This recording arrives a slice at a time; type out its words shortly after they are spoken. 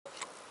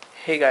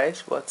Hey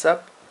guys, what's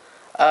up?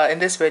 In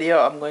this video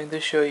I'm going to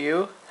show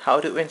you how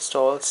to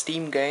install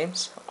Steam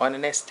games on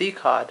an SD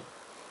card.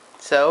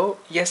 So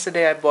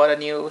yesterday I bought a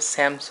new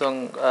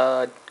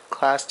Samsung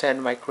Class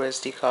 10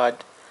 microSD card,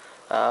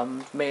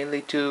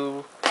 mainly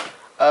to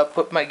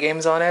put my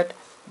games on it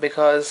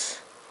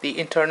because the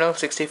internal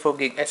 64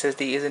 gig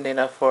SSD isn't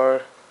enough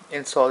for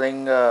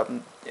installing.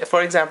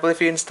 For example,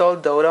 if you install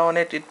Dota on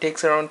it, it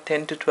takes around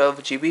 10 to 12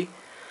 GB.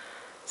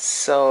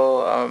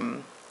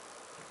 So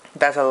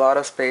that's a lot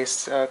of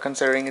space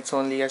considering it's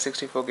only a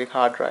 64 gig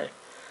hard drive.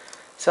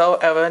 So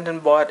I went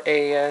and bought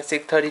a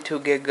 32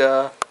 gig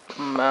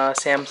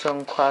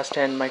Samsung Class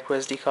 10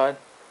 microSD card.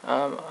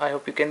 I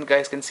hope you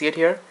guys can see it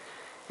here.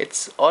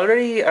 It's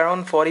already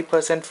around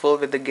 40% full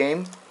with the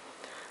game.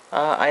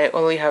 I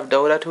only have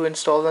Dota to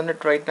install on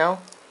it right now,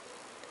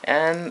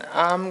 and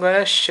I'm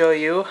gonna show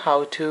you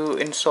how to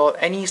install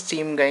any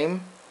Steam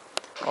game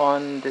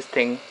on this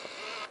thing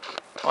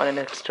on an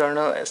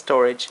external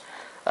storage.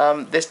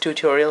 This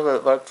tutorial will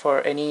work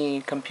for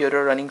any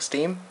computer running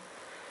Steam.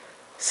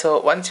 So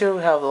once you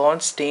have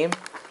launched Steam,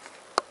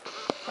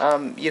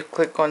 you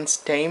click on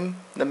Steam,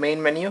 the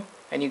main menu,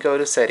 and you go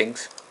to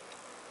settings.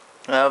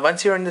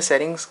 Once you're in the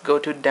settings, go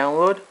to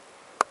download.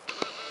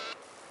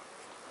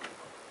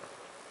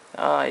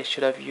 I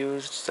should have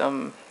used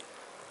some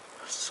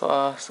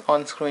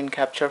on-screen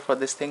capture for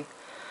this thing.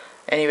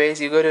 Anyways,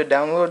 you go to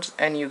downloads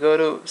and you go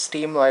to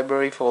Steam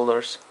library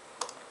folders.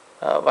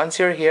 Once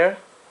you're here,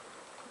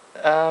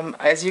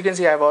 as you can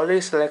see, I've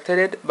already selected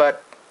it,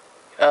 but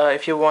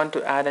if you want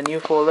to add a new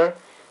folder,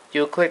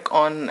 you click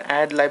on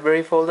add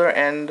library folder,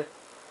 and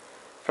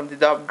from the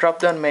drop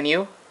down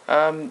menu,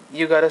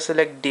 you gotta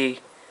select D.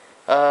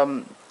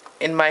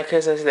 In my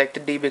case, I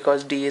selected D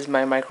because D is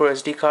my micro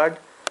SD card.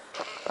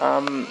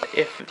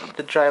 If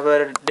the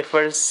driver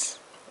differs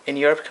in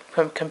your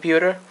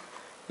computer,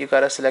 you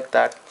gotta select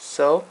that.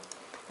 So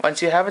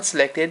once you have it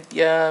selected,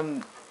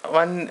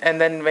 and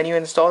then when you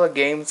install a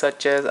game,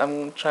 such as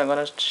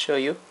gonna show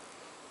you,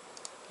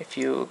 if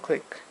you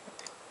click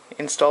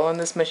install on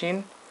this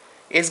machine,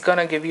 it's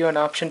gonna give you an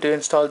option to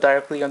install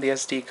directly on the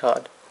SD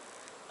card.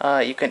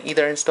 You can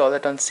either install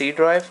it on C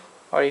drive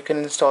or you can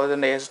install it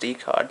on the SD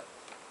card.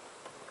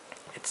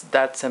 It's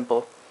that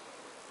simple.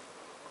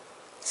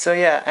 So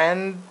yeah,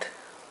 and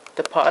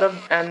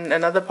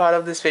another part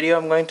of this video,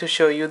 I'm going to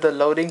show you the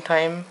loading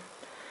time.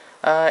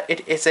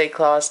 It is a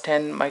class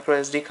 10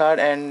 micro SD card,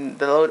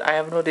 and I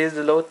have noticed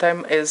the load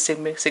time is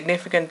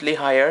significantly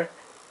higher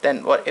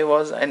than what it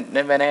was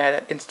when I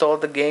had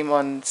installed the game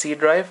on C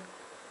drive.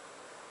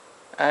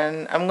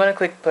 And I'm gonna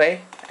click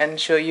play and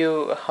show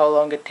you how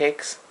long it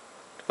takes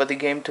for the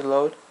game to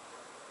load.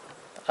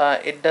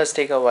 It does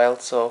take a while,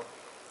 so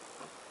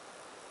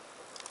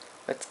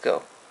let's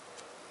go.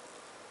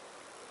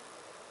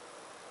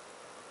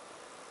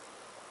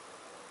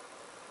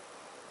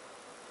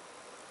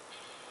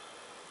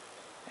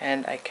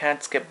 And I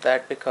can't skip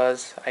that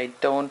because I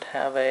don't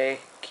have a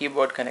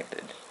keyboard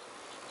connected.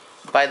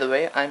 By the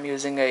way, I'm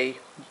using a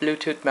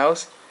Bluetooth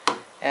mouse,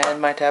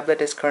 and my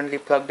tablet is currently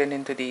plugged in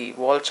into the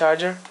wall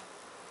charger.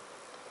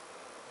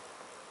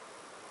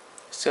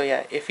 So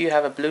yeah, if you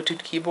have a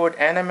Bluetooth keyboard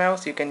and a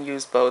mouse, you can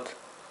use both,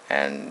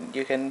 and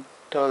you can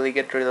totally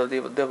get rid of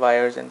the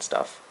wires and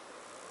stuff.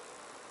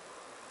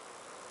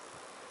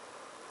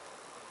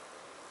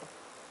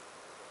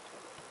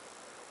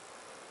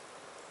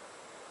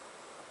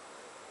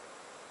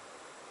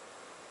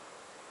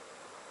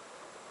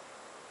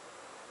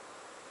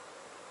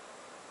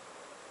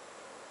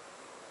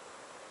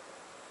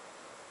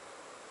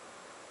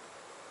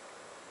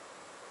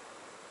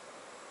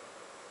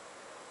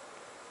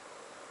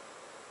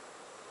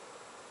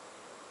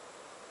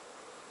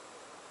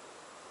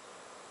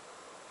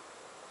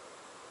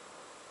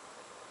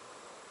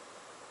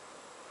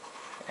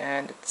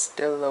 And it's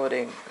still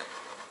loading.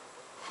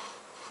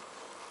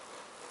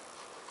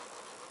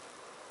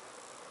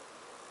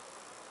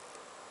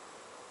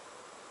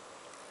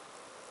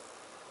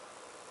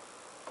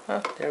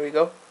 There we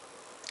go.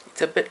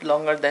 It's a bit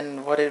longer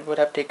than what it would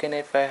have taken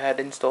if I had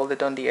installed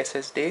it on the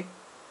SSD,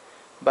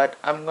 but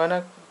I'm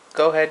gonna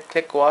go ahead,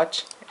 click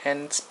watch,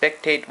 and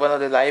spectate one of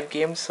the live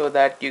games so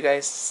that you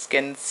guys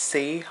can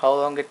see how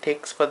long it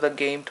takes for the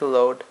game to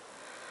load.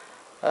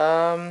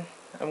 I'm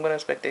gonna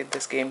spectate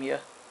this game here.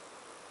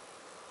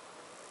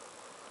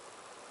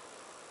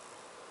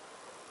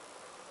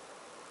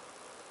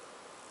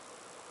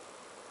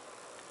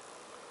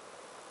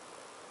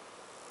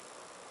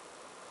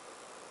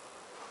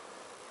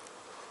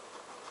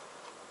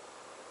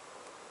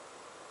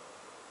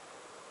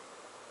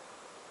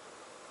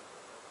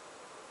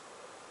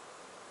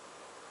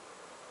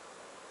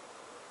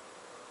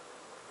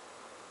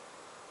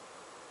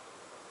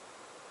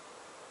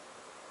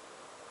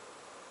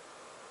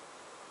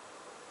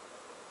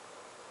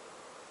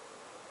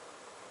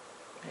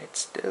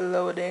 It's still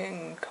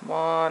loading, come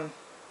on.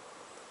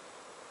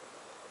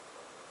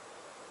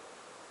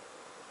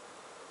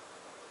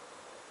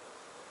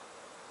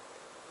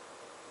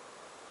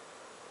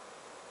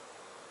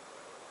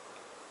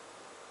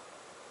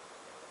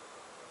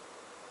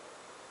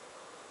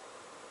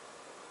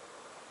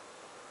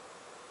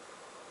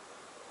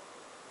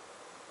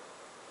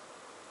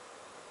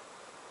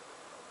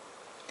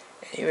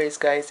 Anyways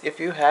guys, if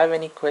you have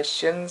any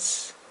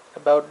questions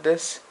about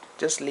this,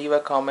 just leave a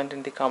comment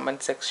in the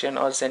comment section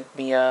or send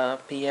me a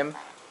PM.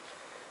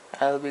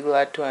 I'll be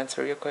glad to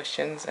answer your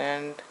questions.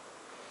 And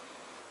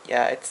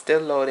yeah, it's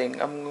still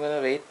loading. I'm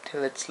gonna wait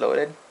till it's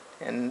loaded.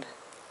 And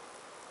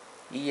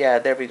yeah,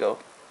 there we go.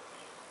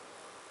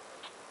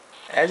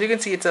 As you can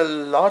see, it's a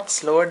lot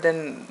slower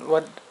than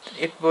what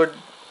it would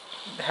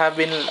have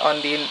been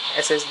on the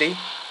SSD,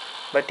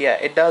 but yeah,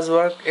 it does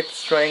work.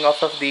 It's running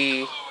off of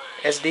the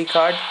SD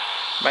card,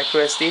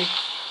 microSD.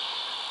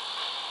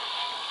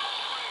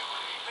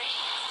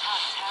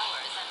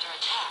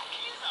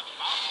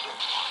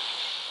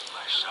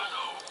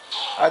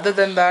 Other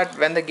than that,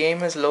 when the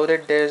game is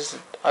loaded, there's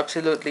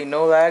absolutely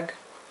no lag.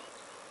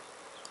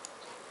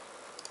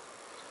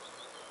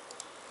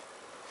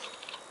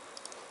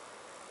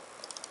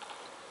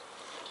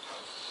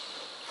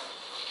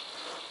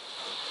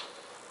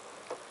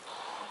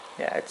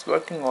 Yeah, it's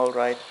working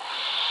alright.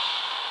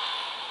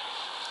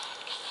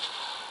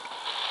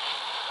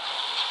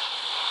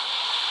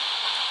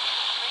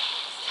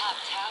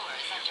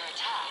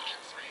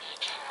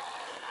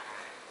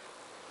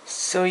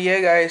 So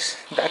yeah guys,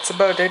 that's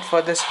about it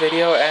for this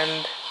video,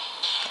 and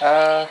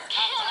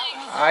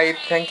I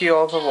thank you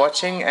all for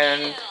watching,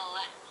 and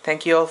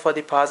thank you all for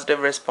the positive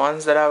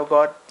response that I've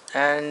got.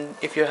 And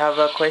if you have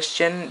a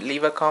question,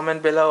 leave a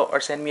comment below or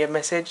send me a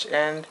message.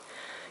 And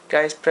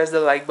guys, press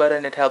the like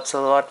button, it helps a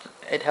lot.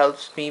 It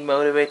helps me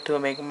motivate to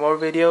make more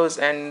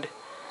videos. And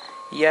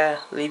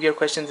yeah, leave your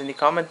questions in the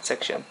comment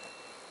section.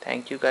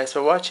 Thank you guys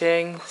for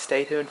watching.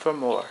 Stay tuned for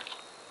more.